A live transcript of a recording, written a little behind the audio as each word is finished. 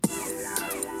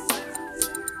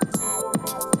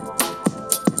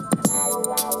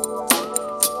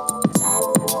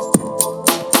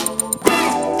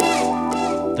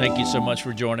Thank you so much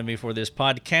for joining me for this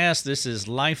podcast. This is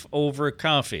Life Over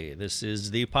Coffee. This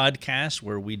is the podcast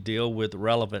where we deal with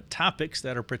relevant topics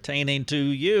that are pertaining to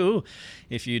you.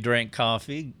 If you drink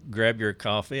coffee, grab your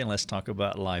coffee and let's talk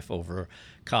about life over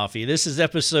coffee. This is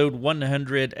episode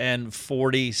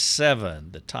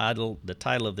 147. The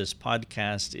title of this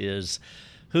podcast is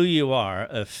Who You Are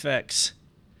Affects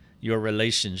Your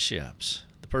Relationships.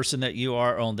 The person that you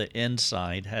are on the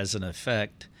inside has an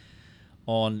effect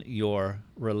on your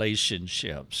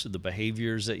relationships, the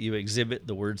behaviors that you exhibit,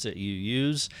 the words that you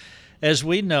use. As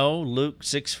we know, Luke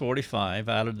 6:45,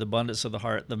 out of the abundance of the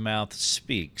heart, the mouth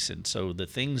speaks. And so the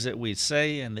things that we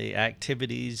say and the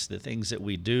activities, the things that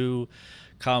we do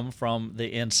come from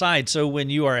the inside. So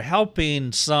when you are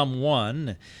helping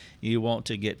someone, you want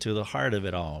to get to the heart of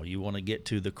it all. You want to get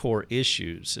to the core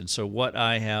issues. And so what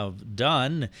I have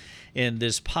done in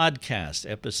this podcast,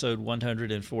 episode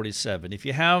 147, if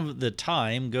you have the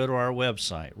time, go to our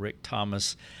website,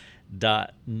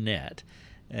 rickthomas.net.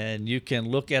 And you can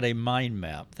look at a mind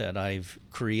map that I've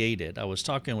created. I was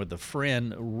talking with a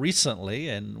friend recently,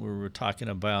 and we were talking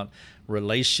about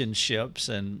relationships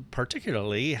and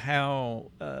particularly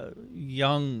how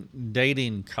young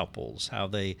dating couples, how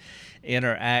they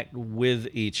interact with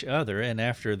each other. And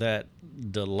after that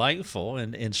delightful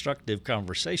and instructive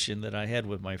conversation that I had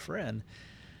with my friend,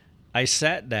 I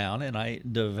sat down and I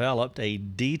developed a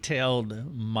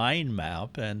detailed mind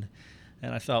map, and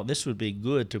I thought this would be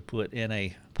good to put in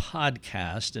a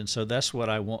podcast, and so that's what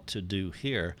I want to do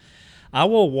here. I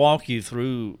will walk you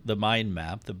through the mind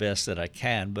map the best that I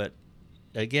can, but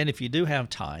again, if you do have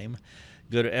time,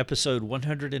 go to episode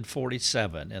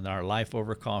 147 in our Life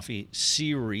Over Coffee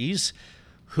series.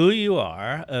 Who you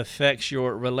are affects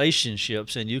your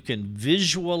relationships, and you can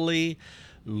visually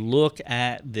look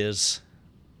at this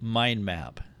mind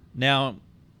map. Now,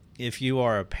 if you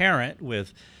are a parent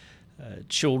with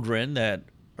children that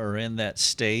are in that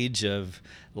stage of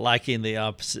liking the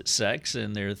opposite sex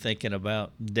and they're thinking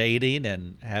about dating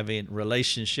and having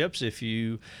relationships, if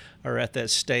you are at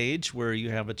that stage where you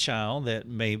have a child that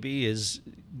maybe is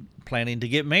planning to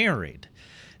get married,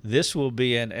 this will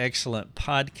be an excellent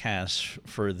podcast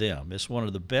for them. It's one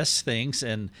of the best things,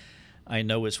 and I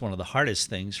know it's one of the hardest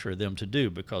things for them to do,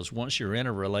 because once you're in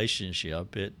a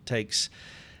relationship, it takes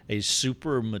a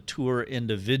super mature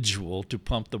individual to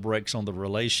pump the brakes on the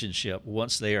relationship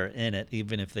once they are in it,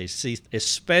 even if they see,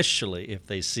 especially if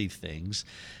they see things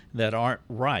that aren't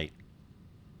right.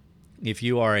 If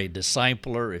you are a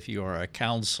discipler, if you are a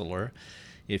counselor,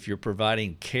 if you're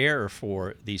providing care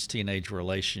for these teenage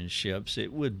relationships,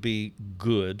 it would be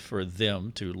good for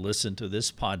them to listen to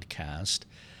this podcast.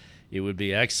 It would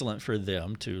be excellent for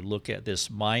them to look at this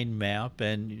mind map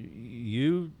and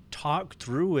you talk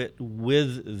through it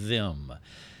with them.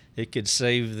 It could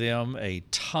save them a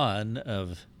ton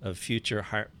of future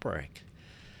heartbreak.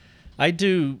 I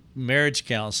do marriage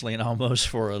counseling almost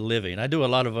for a living. I do a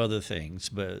lot of other things,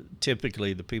 but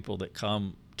typically the people that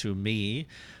come to me,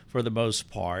 for the most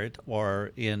part,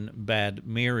 are in bad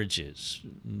marriages.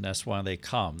 And that's why they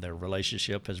come. Their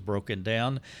relationship has broken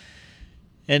down.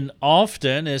 And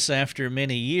often it's after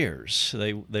many years.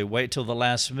 They wait till the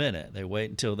last minute. They wait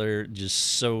until they're just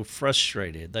so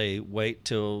frustrated. They wait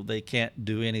till they can't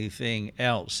do anything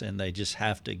else and they just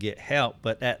have to get help.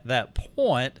 But at that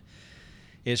point,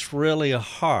 it's really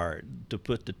hard to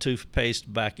put the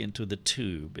toothpaste back into the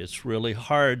tube. It's really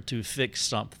hard to fix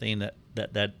something that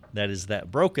is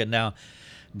that broken. Now,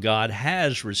 God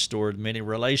has restored many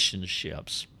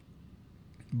relationships,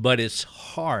 but it's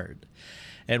hard.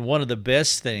 And one of the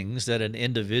best things that an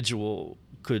individual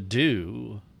could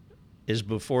do is,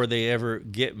 before they ever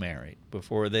get married,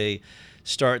 before they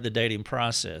start the dating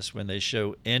process, when they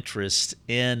show interest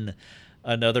in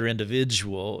another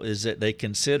individual, is that they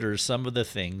consider some of the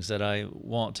things that I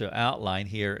want to outline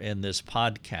here in this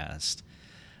podcast.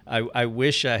 I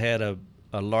wish I had a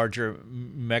larger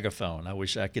megaphone. I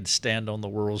wish I could stand on the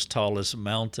world's tallest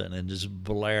mountain and just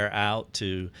blare out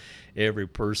to every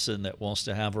person that wants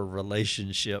to have a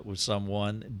relationship with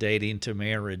someone, dating to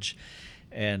marriage,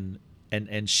 and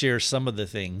share some of the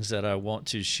things that I want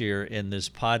to share in this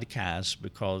podcast,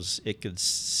 because it could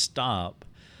stop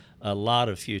a lot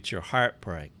of future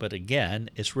heartbreak. But again,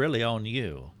 it's really on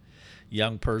you.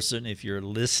 Young person, if you're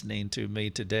listening to me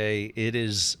today, it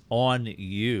is on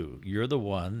you. You're the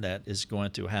one that is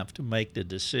going to have to make the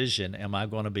decision. Am I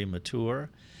going to be mature?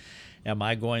 Am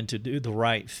I going to do the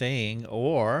right thing?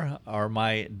 Or are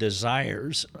my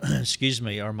desires,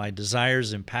 are my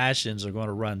desires and passions are going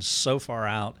to run so far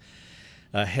out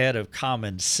ahead of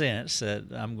common sense that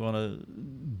I'm going to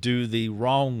do the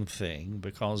wrong thing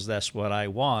because that's what I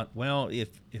want? Well,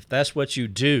 if that's what you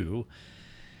do,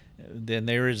 then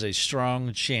there is a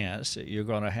strong chance that you're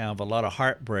going to have a lot of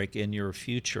heartbreak in your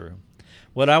future.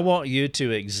 What I want you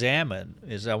to examine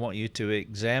is I want you to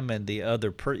examine the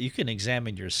other person. You can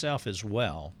examine yourself as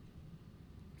well.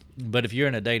 But if you're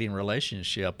in a dating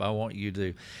relationship, I want you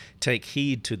to take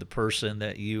heed to the person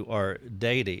that you are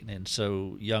dating. And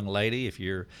so, young lady, if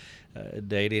you're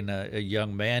dating a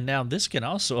young man, now this can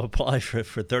also apply for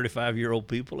 35-year-old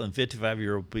people and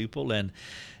 55-year-old people and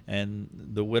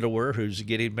the widower who's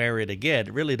getting married again.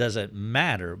 It really doesn't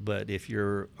matter. But if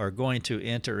you are going to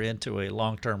enter into a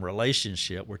long-term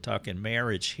relationship, we're talking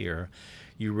marriage here,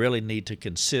 you really need to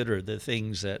consider the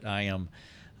things that I am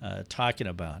talking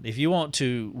about. If you want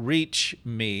to reach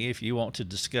me, if you want to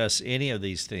discuss any of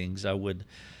these things, I would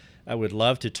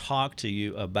love to talk to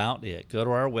you about it. Go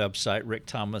to our website,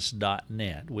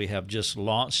 rickthomas.net. We have just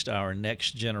launched our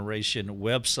Next Generation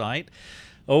website.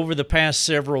 Over the past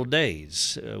several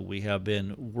days, we have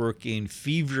been working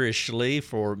feverishly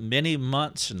for many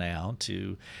months now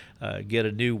to get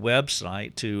a new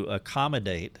website to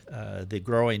accommodate the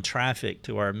growing traffic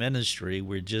to our ministry.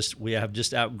 We have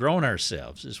just outgrown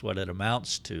ourselves, is what it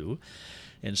amounts to.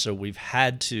 And so we've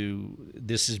had to,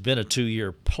 this has been a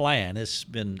 2-year plan. It's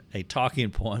been a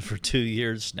talking point for 2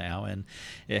 years now, and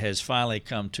it has finally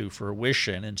come to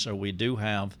fruition. And so we do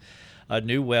have a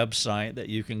new website that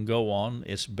you can go on.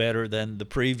 It's better than the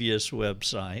previous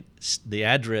website. The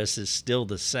address is still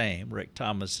the same,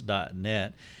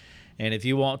 rickthomas.net. And if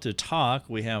you want to talk,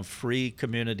 we have free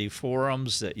community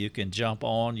forums that you can jump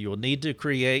on. You'll need to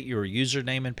create your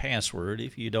username and password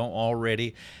if you don't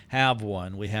already have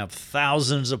one. We have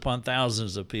thousands upon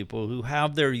thousands of people who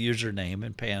have their username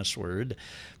and password.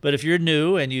 But if you're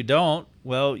new and you don't,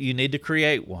 well, you need to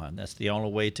create one. That's the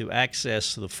only way to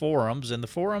access the forums, and the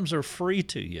forums are free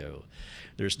to you.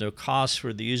 There's no cost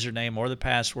for the username or the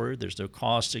password. There's no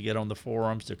cost to get on the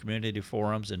forums, the community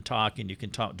forums, and talk. And you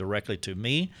can talk directly to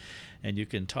me, and you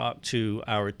can talk to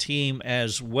our team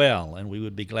as well. And we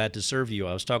would be glad to serve you.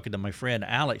 I was talking to my friend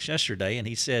Alex yesterday, and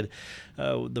he said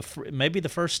maybe the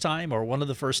first time or one of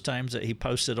the first times that he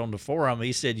posted on the forum,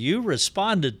 he said, you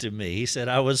responded to me. He said,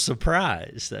 I was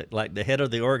surprised that like the head of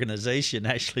the organization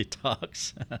actually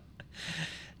talks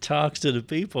to the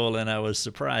people, and I was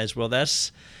surprised. Well,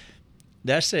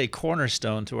 that's a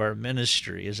cornerstone to our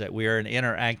ministry, is that we are an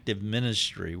interactive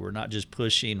ministry. We're not just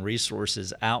pushing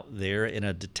resources out there in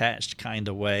a detached kind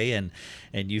of way and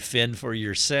you fend for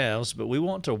yourselves, but we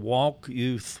want to walk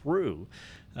you through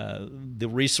the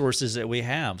resources that we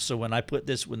have. So when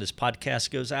this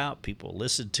podcast goes out, people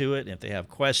listen to it, and if they have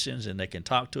questions and they can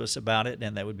talk to us about it,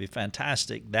 and that would be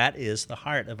fantastic. That is the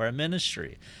heart of our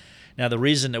ministry. Now, the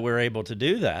reason that we're able to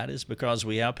do that is because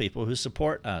we have people who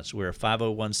support us. We're a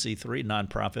 501c3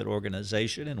 nonprofit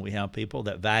organization, and we have people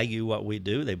that value what we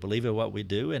do. They believe in what we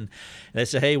do, and they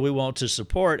say, hey, we want to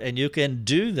support, and you can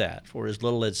do that for as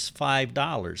little as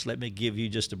 $5. Let me give you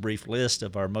just a brief list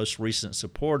of our most recent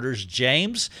supporters.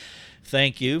 James,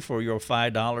 thank you for your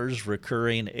 $5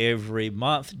 recurring every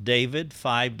month. David,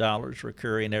 $5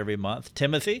 recurring every month.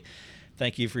 Timothy,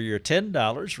 thank you for your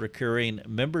 $10 recurring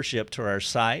membership to our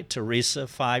site. Teresa,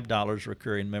 $5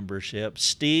 recurring membership.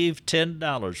 Steve,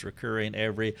 $10 recurring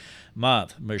every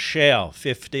month. Michelle,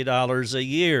 $50 a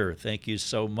year. Thank you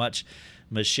so much,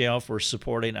 Michelle, for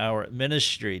supporting our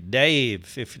ministry. Dave,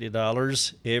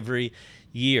 $50 every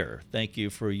year. Thank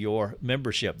you for your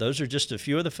membership. Those are just a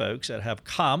few of the folks that have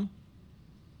come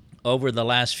over the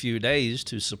last few days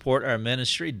to support our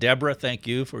ministry. Deborah, thank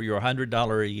you for your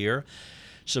 $100 a year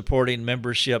supporting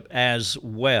membership as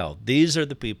well. These are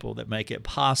the people that make it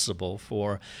possible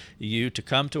for you to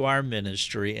come to our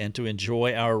ministry and to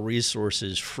enjoy our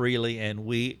resources freely, and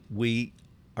we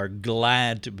are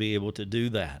glad to be able to do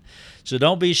that. So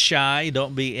don't be shy,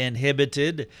 don't be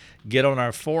inhibited. Get on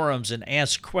our forums and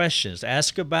ask questions.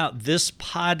 Ask about this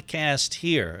podcast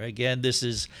here. Again, this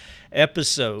is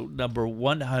episode number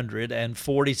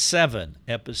 147,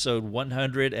 episode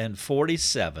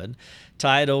 147,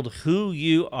 titled Who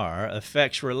You Are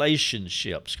Affects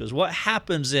Relationships. Because what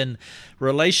happens in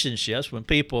relationships when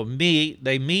people meet,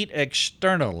 they meet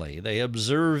externally. They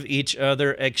observe each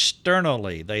other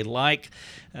externally. They like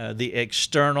the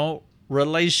external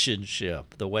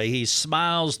relationship, the way he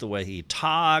smiles, the way he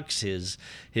talks, his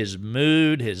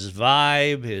mood, his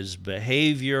vibe, his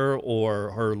behavior,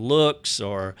 or her looks,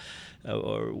 or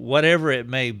whatever it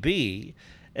may be.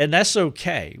 And that's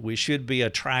okay. We should be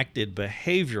attracted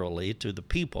behaviorally to the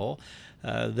people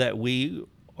that we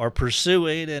are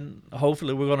pursuing, and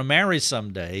hopefully we're going to marry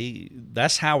someday.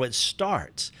 That's how it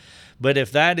starts. But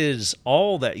if that is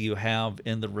all that you have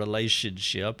in the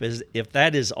relationship, is if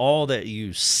that is all that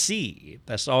you see, if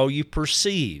that's all you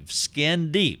perceive,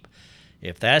 skin deep,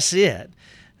 if that's it,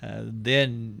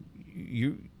 then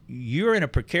you're in a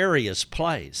precarious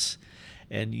place,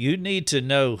 and you need to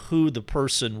know who the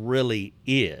person really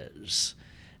is.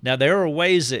 Now, there are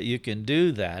ways that you can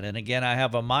do that. And again, I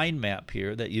have a mind map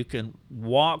here that you can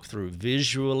walk through,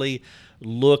 visually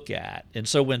look at. And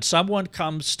so when someone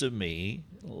comes to me,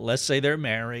 let's say they're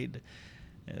married,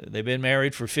 they've been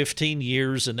married for 15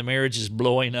 years and the marriage is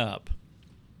blowing up.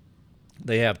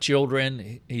 They have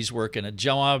children. He's working a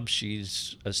job.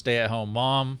 She's a stay-at-home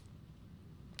mom,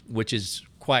 which is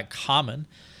quite common,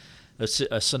 a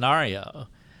scenario.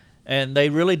 And they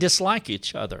really dislike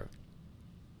each other.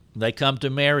 They come to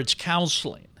marriage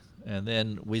counseling, and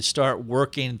then we start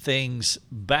working things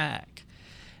back.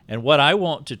 And what I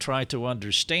want to try to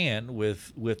understand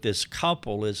with this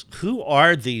couple is, who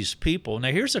are these people?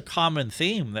 Now, here's a common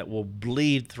theme that will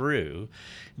bleed through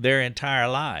their entire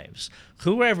lives.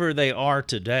 Whoever they are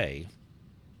today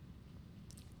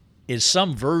is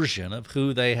some version of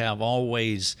who they have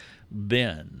always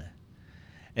been.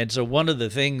 And so one of the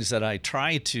things that I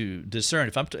try to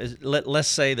discern, let's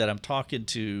say that I'm talking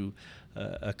to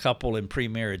a couple in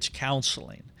pre-marriage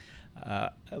counseling,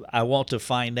 I want to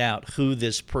find out who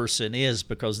this person is,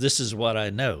 because this is what I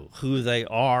know, who they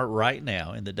are right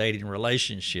now in the dating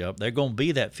relationship. They're going to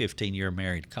be that 15-year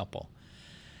married couple.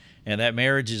 And that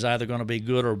marriage is either going to be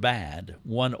good or bad,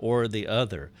 one or the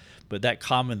other. But that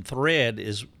common thread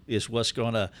is what's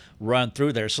going to run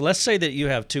through there. So let's say that you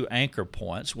have two anchor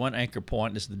points. One anchor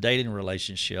point is the dating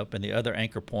relationship, and the other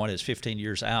anchor point is 15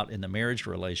 years out in the marriage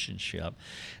relationship.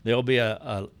 There'll be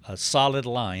a solid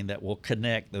line that will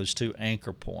connect those two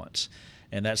anchor points.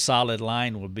 And that solid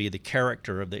line will be the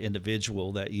character of the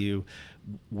individual that you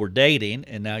were dating,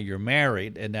 and now you're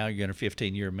married, and now you're in a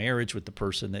 15-year marriage with the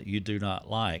person that you do not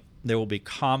like. There will be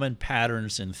common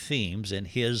patterns and themes in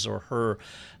his or her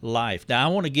life. Now,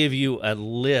 I want to give you a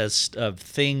list of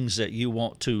things that you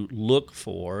want to look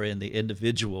for in the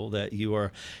individual that you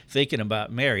are thinking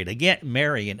about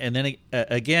marrying. And then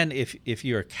again, if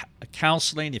you're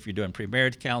counseling, if you're doing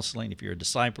pre-marriage counseling, if you're a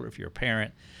discipler, if you're a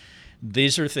parent,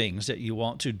 these are things that you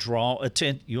want to draw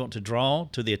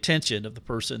to the attention of the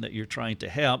person that you're trying to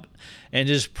help, and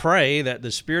just pray that the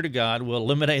Spirit of God will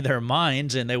illuminate their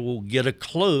minds and they will get a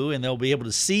clue and they'll be able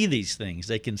to see these things.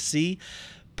 They can see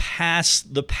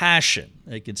past the passion.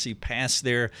 They can see past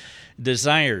their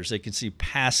desires. They can see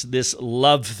past this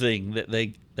love thing that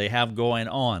they have going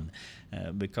on.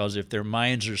 Because if their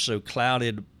minds are so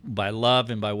clouded by love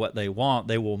and by what they want,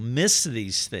 they will miss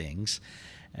these things.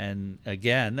 And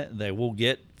again, they will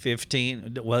get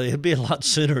 15, well, it'll be a lot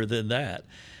sooner than that.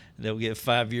 They'll get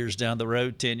 5 years down the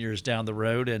road, 10 years down the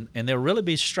road, and they'll really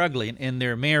be struggling in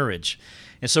their marriage.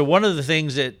 And so one of the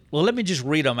things let me just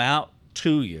read them out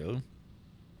to you.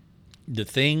 The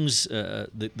things,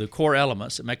 the core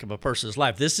elements that make up a person's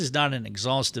life. This is not an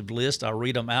exhaustive list. I'll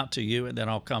read them out to you, and then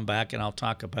I'll come back and I'll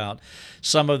talk about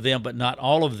some of them, but not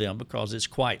all of them, because it's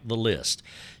quite the list.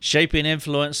 Shaping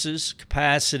influences,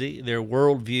 capacity, their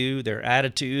worldview, their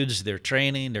attitudes, their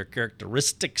training, their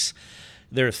characteristics,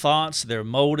 their thoughts, their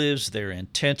motives, their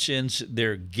intentions,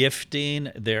 their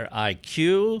gifting, their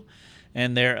IQ,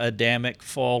 and their Adamic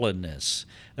fallenness.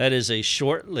 That is a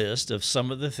short list of some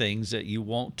of the things that you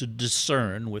want to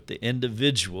discern with the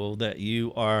individual that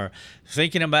you are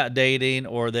thinking about dating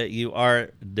or that you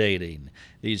are dating.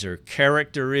 These are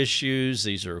character issues.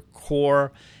 These are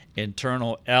core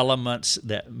internal elements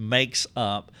that makes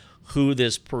up who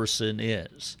this person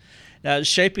is. Now,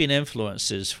 shaping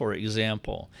influences, for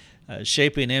example.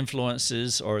 Shaping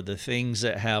influences are the things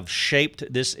that have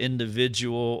shaped this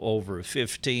individual over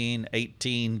 15,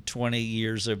 18, 20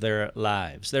 years of their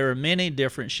lives. There are many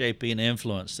different shaping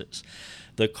influences.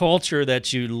 The culture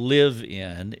that you live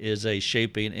in is a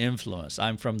shaping influence.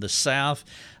 I'm from the South.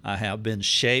 I have been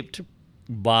shaped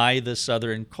by the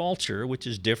Southern culture, which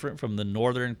is different from the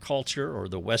Northern culture or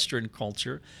the Western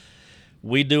culture.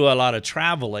 We do a lot of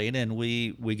traveling, and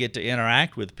we get to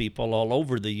interact with people all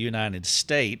over the United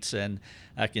States, and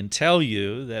I can tell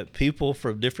you that people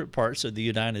from different parts of the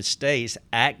United States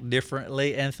act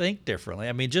differently and think differently.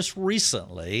 I mean, just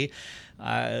recently,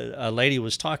 a lady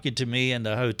was talking to me in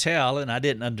the hotel, and I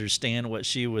didn't understand what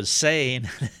she was saying,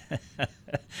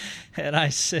 and I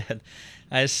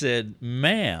said,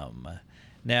 "Ma'am."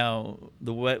 Now,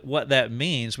 what that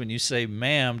means when you say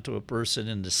ma'am to a person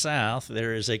in the South,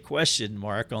 there is a question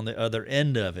mark on the other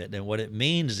end of it. And what it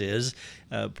means is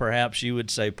perhaps you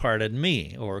would say, "Pardon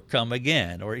me," or "Come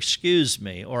again," or "Excuse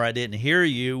me," or "I didn't hear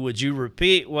you. Would you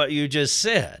repeat what you just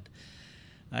said?"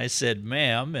 I said,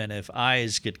 "Ma'am, and if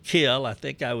eyes could kill, I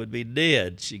think I would be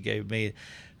dead." She gave me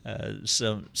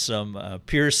some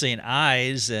piercing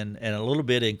eyes and a little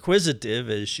bit inquisitive,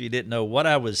 as she didn't know what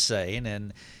I was saying,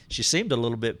 and she seemed a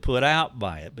little bit put out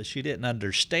by it, but she didn't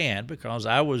understand because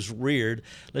I was reared.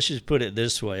 Let's just put it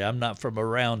this way: I'm not from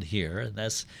around here, and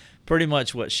that's pretty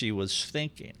much what she was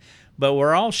thinking. But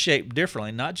we're all shaped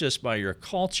differently, not just by your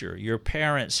culture. Your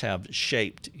parents have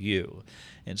shaped you.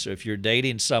 And so if you're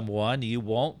dating someone, you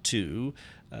want to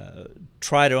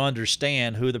try to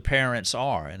understand who the parents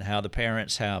are and how the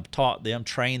parents have taught them,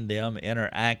 trained them,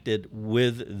 interacted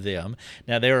with them.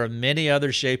 Now, there are many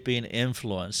other shaping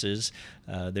influences.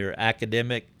 Their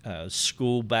academic,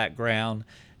 school background.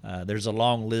 There's a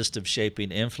long list of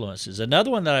shaping influences.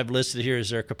 Another one that I've listed here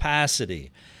is their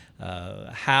capacity,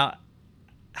 how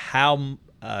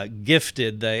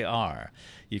gifted they are.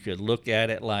 You could look at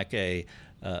it like a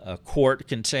quart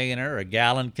container, a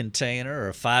gallon container, or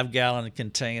a 5-gallon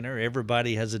container.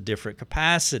 Everybody has a different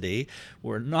capacity.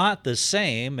 We're not the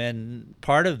same, and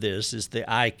part of this is the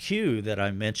IQ that I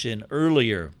mentioned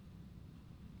earlier.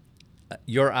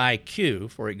 Your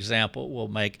IQ, for example, will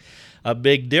make a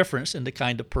big difference in the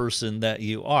kind of person that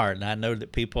you are. And I know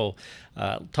that people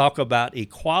talk about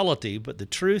equality, but the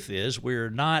truth is we're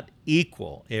not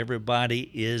equal. Everybody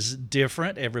is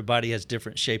different. Everybody has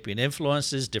different shaping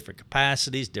influences, different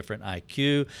capacities, different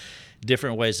IQ,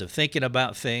 different ways of thinking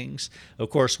about things. Of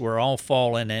course, we're all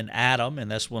fallen in Adam, and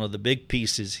that's one of the big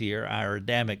pieces here, our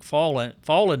Adamic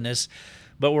fallenness.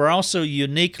 But we're also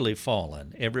uniquely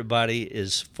fallen. Everybody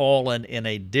is fallen in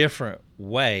a different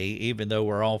way, even though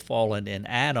we're all fallen in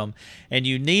Adam. And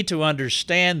you need to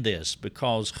understand this,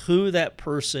 because who that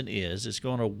person is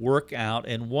going to work out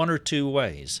in one or two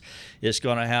ways. It's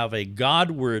going to have a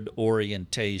Godward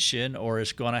orientation, or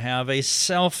it's going to have a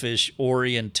selfish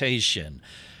orientation.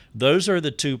 Those are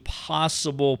the two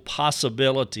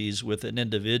possibilities with an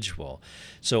individual.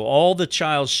 So all the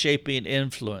child's shaping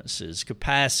influences,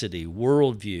 capacity,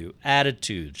 worldview,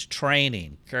 attitudes,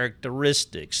 training,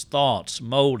 characteristics, thoughts,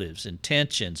 motives,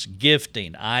 intentions,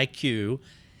 gifting, IQ,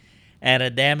 and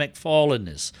Adamic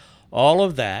fallenness, all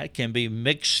of that can be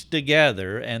mixed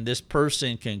together, and this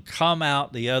person can come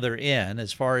out the other end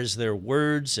as far as their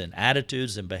words and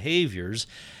attitudes and behaviors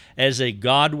as a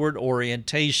Godward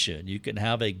orientation. You can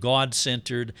have a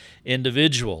God-centered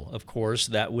individual. Of course,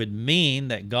 that would mean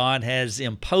that God has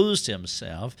imposed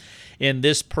himself in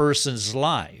this person's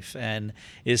life and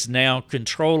is now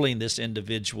controlling this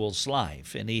individual's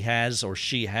life. And he has or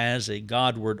she has a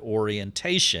Godward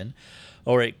orientation.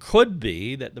 Or it could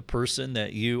be that the person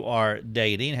that you are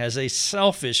dating has a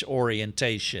selfish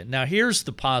orientation. Now, here's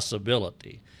the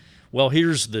possibility. Well,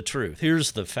 here's the truth.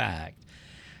 Here's the fact.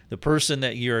 The person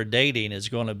that you're dating is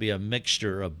going to be a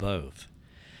mixture of both.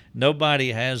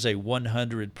 Nobody has a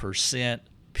 100%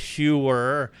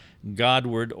 pure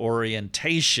Godward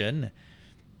orientation,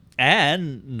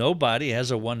 and nobody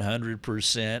has a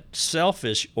 100%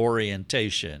 selfish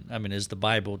orientation. I mean, as the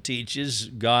Bible teaches,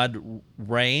 God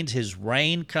reigns. His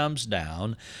reign comes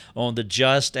down on the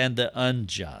just and the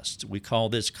unjust. We call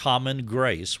this common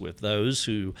grace with those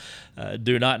who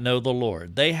do not know the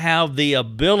Lord. They have the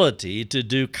ability to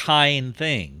do kind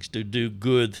things, to do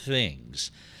good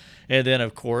things. And then,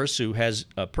 of course, who has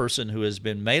a person who has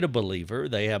been made a believer,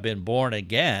 they have been born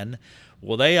again.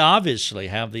 Well, they obviously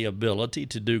have the ability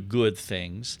to do good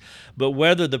things, but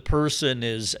whether the person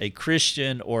is a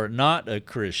Christian or not a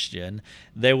Christian,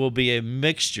 there will be a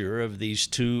mixture of these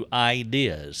two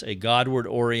ideas, a Godward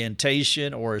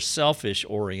orientation or a selfish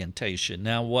orientation.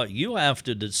 Now, what you have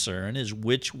to discern is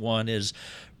which one is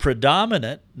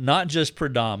predominant, not just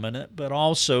predominant, but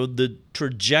also the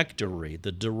trajectory,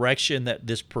 the direction that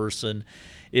this person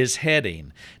is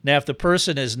heading. Now, if the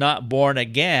person is not born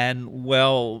again,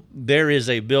 well, there is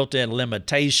a built-in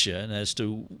limitation as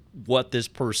to what this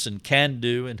person can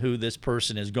do and who this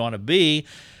person is going to be,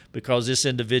 because this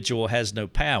individual has no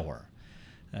power.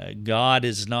 God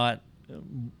is not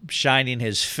shining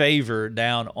his favor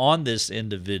down on this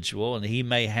individual, and he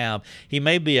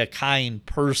may be a kind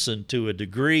person to a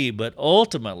degree, but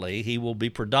ultimately he will be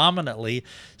predominantly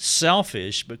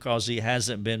selfish because he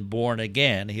hasn't been born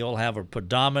again. He'll have a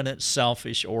predominant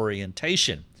selfish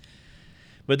orientation.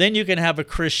 But then you can have a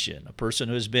Christian, a person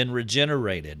who has been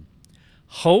regenerated.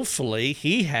 Hopefully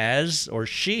he has or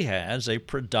she has a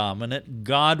predominant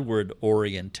Godward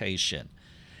orientation.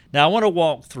 Now, I want to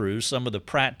walk through some of the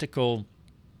practical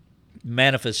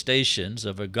manifestations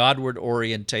of a Godward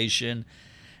orientation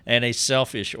and a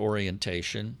selfish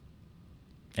orientation.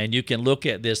 And you can look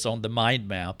at this on the Mind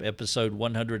Map, episode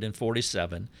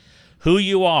 147. Who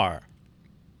you are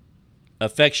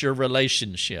affects your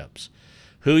relationships.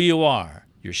 Who you are,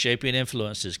 your shaping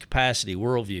influences, capacity,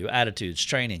 worldview, attitudes,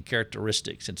 training,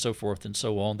 characteristics, and so forth and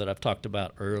so on that I've talked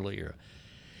about earlier.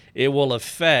 It will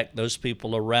affect those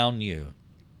people around you.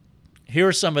 Here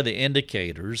are some of the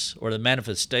indicators or the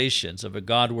manifestations of a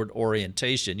Godward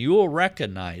orientation. You will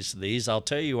recognize these. I'll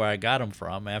tell you where I got them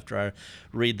from after I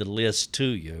read the list to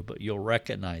you, but you'll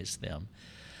recognize them.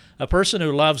 A person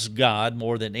who loves God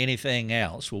more than anything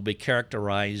else will be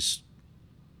characterized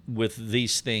with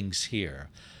these things here.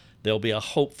 They'll be a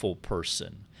hopeful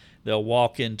person. They'll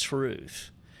walk in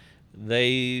truth.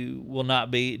 They will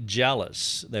not be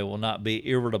jealous. They will not be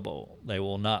irritable. They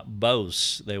will not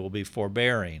boast. They will be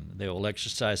forbearing. They will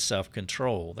exercise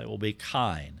self-control. They will be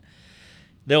kind.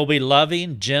 They will be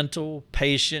loving, gentle,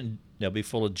 patient. They'll be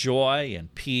full of joy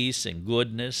and peace and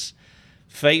goodness,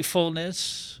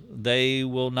 faithfulness. They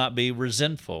will not be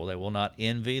resentful. They will not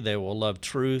envy. They will love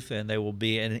truth, and they will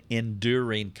be an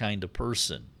enduring kind of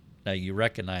person. Now, you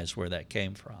recognize where that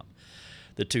came from.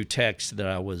 The two texts that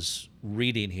I was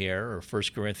reading here are 1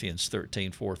 Corinthians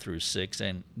 13, 4 through 6,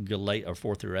 and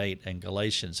 4 through 8, and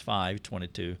Galatians 5,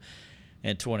 22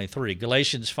 and 23.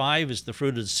 Galatians 5 is the fruit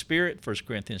of the Spirit. 1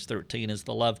 Corinthians 13 is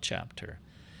the love chapter.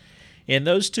 In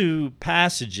those two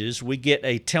passages, we get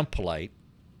a template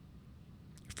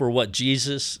for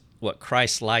what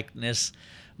Christ-likeness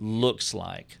looks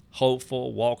like.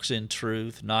 Hopeful, walks in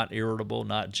truth, not irritable,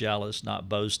 not jealous, not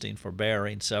boasting,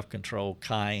 forbearing, self-control,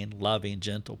 kind, loving,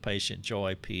 gentle, patient,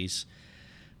 joy, peace,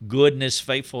 goodness,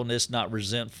 faithfulness, not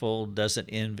resentful, doesn't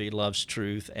envy, loves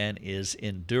truth, and is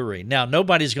enduring. Now,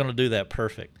 nobody's going to do that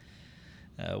perfect.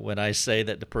 When I say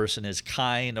that the person is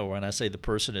kind, or when I say the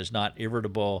person is not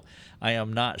irritable, I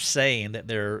am not saying that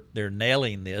they're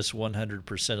nailing this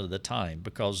 100% of the time,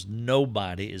 because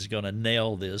nobody is going to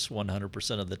nail this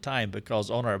 100% of the time, because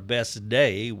on our best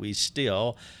day, we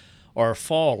still are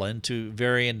fallen to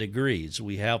varying degrees.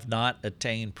 We have not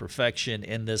attained perfection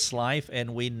in this life,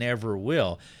 and we never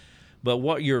will. But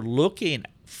what you're looking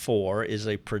for is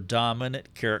a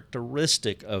predominant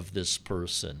characteristic of this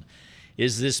person.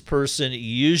 Is this person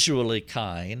usually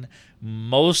kind,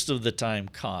 most of the time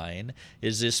kind?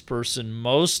 Is this person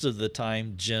most of the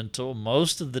time gentle,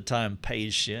 most of the time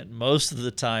patient, most of the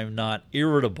time not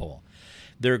irritable?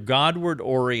 Their Godward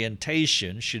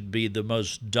orientation should be the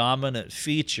most dominant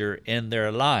feature in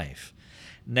their life.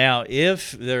 Now,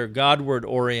 if their Godward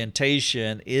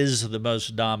orientation is the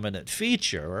most dominant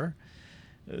feature,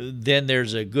 then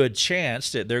there's a good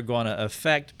chance that they're going to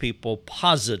affect people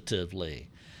positively.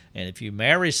 And if you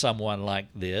marry someone like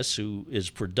this, who is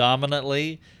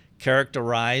predominantly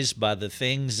characterized by the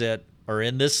things that are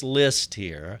in this list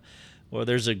here, well,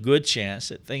 there's a good chance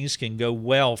that things can go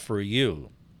well for you.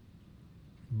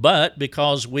 But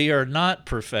because we are not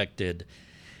perfected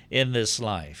in this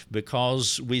life,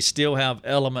 because we still have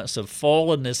elements of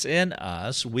fallenness in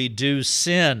us, we do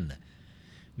sin,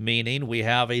 meaning we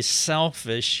have a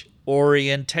selfish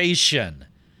orientation.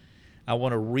 I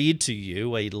want to read to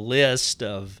you a list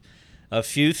of a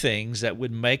few things that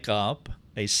would make up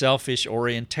a selfish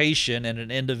orientation in an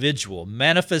individual,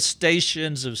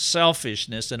 manifestations of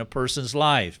selfishness in a person's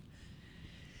life.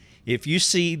 If you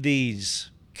see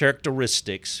these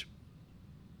characteristics,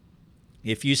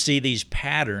 if you see these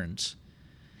patterns,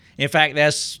 in fact,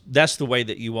 that's the way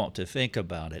that you want to think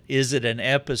about it. Is it an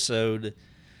episode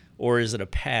or is it a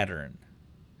pattern?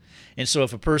 And so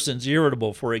if a person's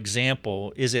irritable, for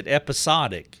example, is it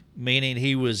episodic, meaning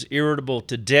he was irritable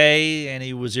today and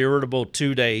he was irritable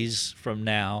 2 days from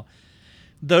now?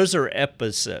 Those are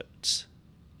episodes,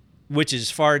 which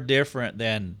is far different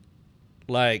than,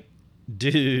 like,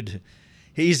 dude,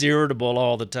 he's irritable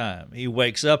all the time. He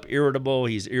wakes up irritable.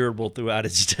 He's irritable throughout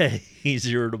his day. He's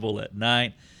irritable at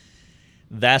night.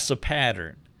 That's a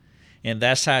pattern. And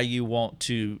that's how you want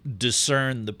to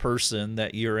discern the person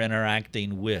that you're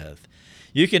interacting with.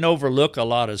 You can overlook a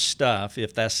lot of stuff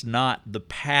if that's not the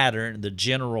pattern, the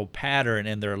general pattern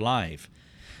in their life.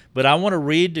 But I want to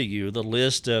read to you the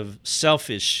list of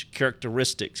selfish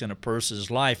characteristics in a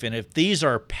person's life. And if these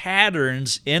are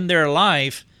patterns in their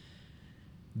life,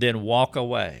 then walk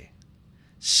away.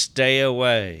 Stay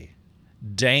away.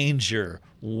 Danger.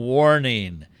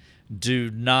 Warning. Do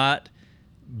not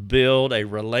build a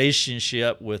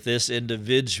relationship with this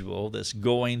individual that's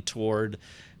going toward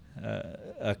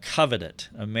a covenant,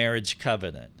 a marriage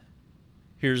covenant.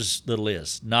 Here's the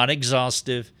list. Not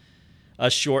exhaustive, a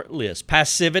short list.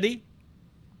 Passivity,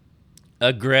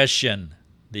 aggression,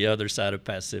 the other side of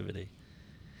passivity.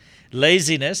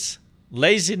 Laziness.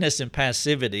 Laziness and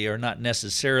passivity are not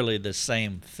necessarily the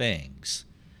same things.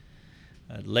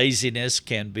 Laziness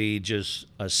can be just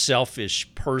a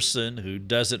selfish person who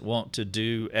doesn't want to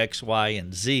do X, Y,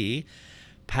 and Z.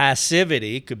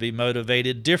 Passivity could be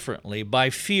motivated differently by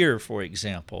fear, for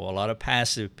example. A lot of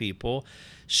passive people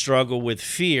struggle with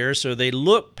fear, so they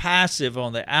look passive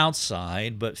on the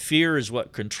outside, but fear is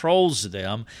what controls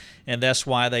them, and that's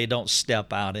why they don't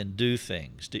step out and do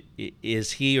things.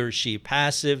 Is he or she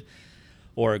passive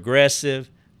or aggressive,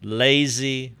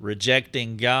 lazy,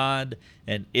 rejecting God,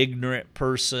 an ignorant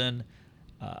person,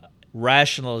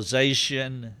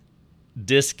 rationalization,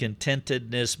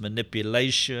 discontentedness,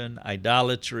 manipulation,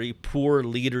 idolatry, poor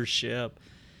leadership,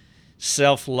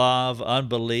 self-love,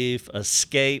 unbelief,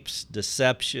 escapes,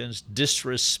 deceptions,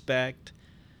 disrespect,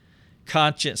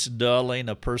 conscience dulling,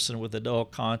 a person with a dull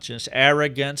conscience,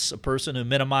 arrogance, a person who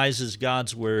minimizes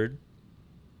God's word,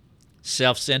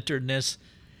 self-centeredness,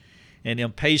 an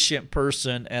impatient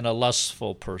person, and a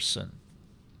lustful person.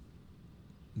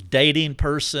 Dating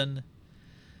person,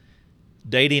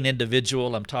 dating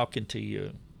individual, I'm talking to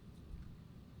you.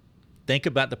 Think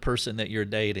about the person that you're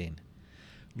dating.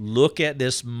 Look at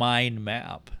this mind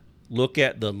map. Look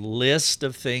at the list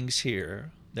of things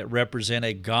here that represent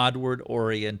a Godward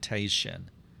orientation.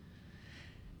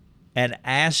 And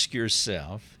ask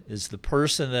yourself, is the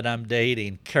person that I'm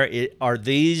dating, are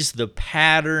these the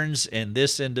patterns in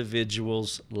this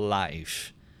individual's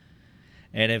life?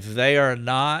 And if they are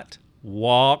not,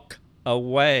 walk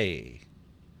away.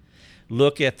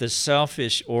 Look at the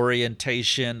selfish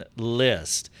orientation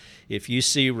list. If you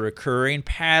see recurring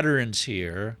patterns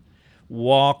here,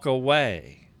 walk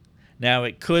away. Now,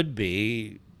 it could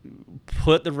be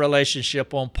put the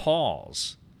relationship on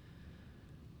pause,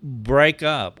 break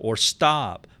up or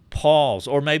stop, pause,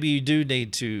 or maybe you do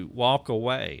need to walk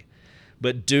away.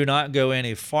 But do not go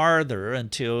any farther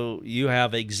until you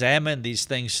have examined these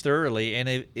things thoroughly.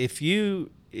 And if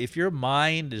your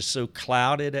mind is so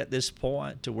clouded at this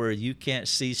point to where you can't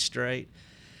see straight,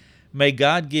 may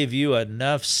God give you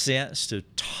enough sense to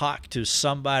talk to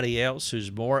somebody else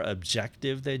who's more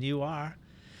objective than you are,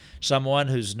 someone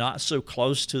who's not so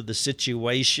close to the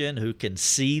situation, who can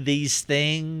see these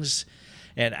things,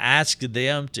 and ask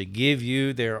them to give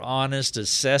you their honest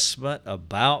assessment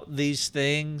about these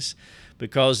things.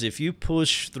 Because if you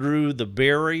push through the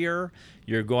barrier,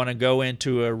 you're going to go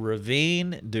into a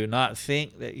ravine. Do not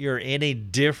think that you're any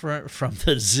different from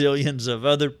the zillions of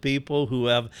other people who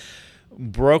have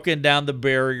broken down the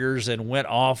barriers and went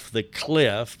off the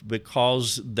cliff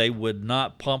because they would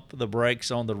not pump the brakes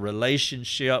on the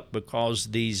relationship,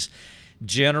 because these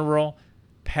general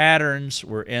patterns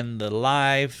were in the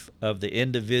life of the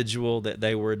individual that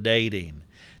they were dating.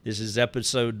 This is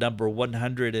episode number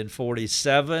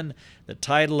 147. The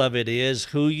title of it is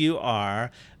Who You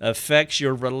Are Affects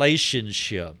Your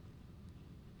Relationship.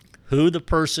 Who the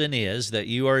person is that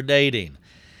you are dating.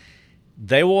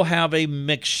 They will have a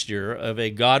mixture of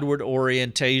a Godward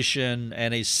orientation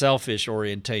and a selfish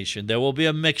orientation. There will be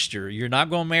a mixture. You're not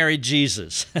going to marry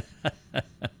Jesus.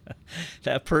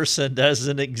 That person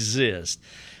doesn't exist.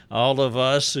 All of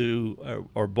us who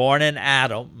are born in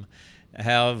Adam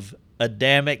have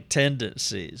Adamic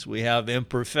tendencies. We have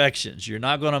imperfections. You're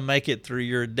not going to make it through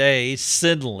your day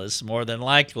sinless, more than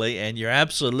likely, and you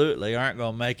absolutely aren't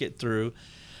going to make it through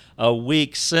a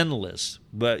week sinless.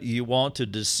 But you want to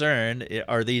discern,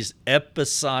 are these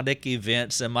episodic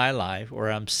events in my life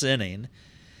where I'm sinning?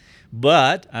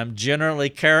 But I'm generally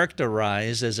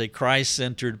characterized as a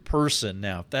Christ-centered person.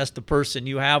 Now, if that's the person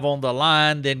you have on the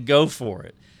line, then go for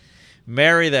it.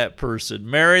 Marry that person.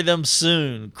 Marry them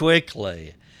soon,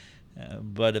 quickly.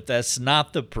 But if that's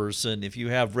not the person, if you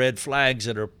have red flags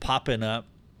that are popping up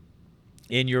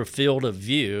in your field of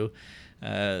view,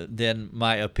 then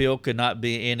my appeal could not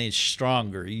be any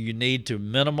stronger. You need to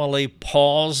minimally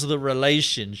pause the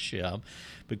relationship,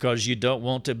 because you don't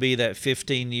want to be that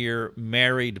 15-year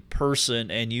married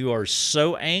person and you are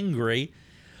so angry.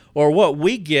 Or what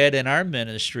we get in our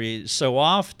ministry so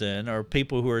often are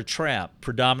people who are trapped,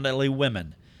 predominantly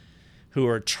women, who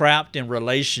are trapped in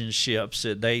relationships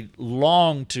that they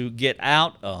long to get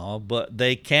out of, but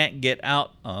they can't get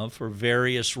out of for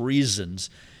various reasons.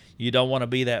 You don't want to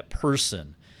be that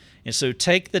person. And so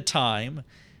take the time,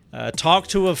 talk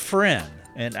to a friend,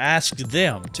 and ask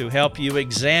them to help you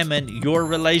examine your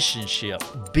relationship.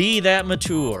 Be that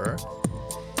mature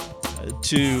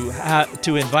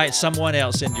to invite someone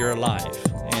else into your life.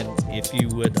 And if you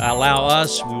would allow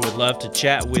us, we would love to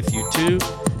chat with you too.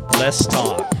 Let's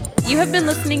talk. You have been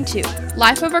listening to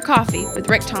Life Over Coffee with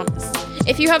Rick Thomas.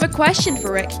 If you have a question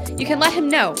for Rick, you can let him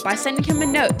know by sending him a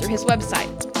note through his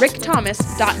website,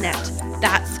 rickthomas.net.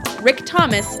 That's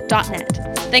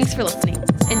rickthomas.net. Thanks for listening.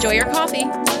 Enjoy your coffee.